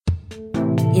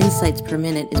Insights Per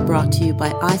Minute is brought to you by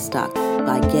iStock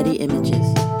by Getty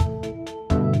Images.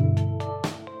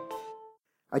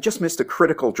 I just missed a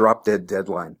critical drop-dead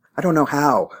deadline. I don't know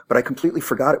how, but I completely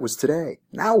forgot it was today.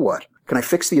 Now what? Can I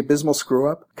fix the abysmal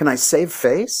screw-up? Can I save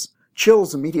face?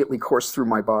 Chills immediately course through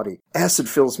my body. Acid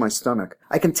fills my stomach.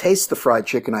 I can taste the fried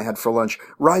chicken I had for lunch,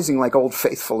 rising like Old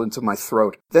Faithful into my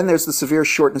throat. Then there's the severe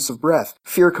shortness of breath.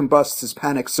 Fear combusts as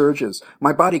panic surges.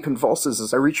 My body convulses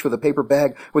as I reach for the paper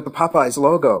bag with the Popeyes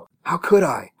logo. How could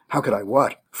I? How could I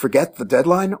what? Forget the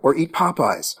deadline or eat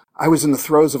Popeyes? I was in the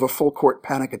throes of a full-court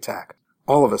panic attack.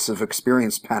 All of us have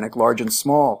experienced panic, large and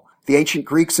small. The ancient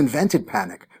Greeks invented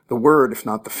panic, the word, if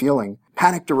not the feeling.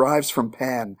 Panic derives from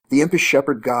Pan, the impish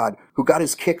shepherd god, who got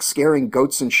his kick scaring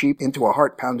goats and sheep into a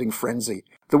heart-pounding frenzy.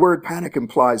 The word panic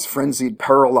implies frenzied,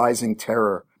 paralyzing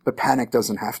terror. But panic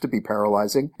doesn't have to be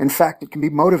paralyzing. In fact, it can be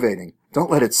motivating.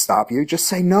 Don't let it stop you. Just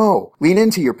say no. Lean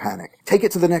into your panic. Take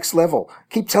it to the next level.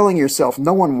 Keep telling yourself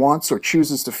no one wants or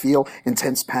chooses to feel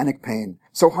intense panic pain.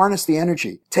 So harness the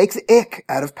energy. Take the ick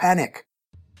out of panic.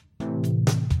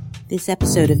 This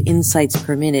episode of Insights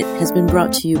Per Minute has been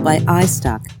brought to you by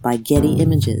iStock by Getty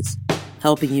Images,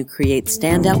 helping you create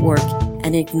standout work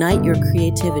and ignite your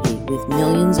creativity with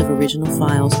millions of original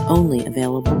files only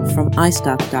available from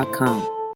iStock.com.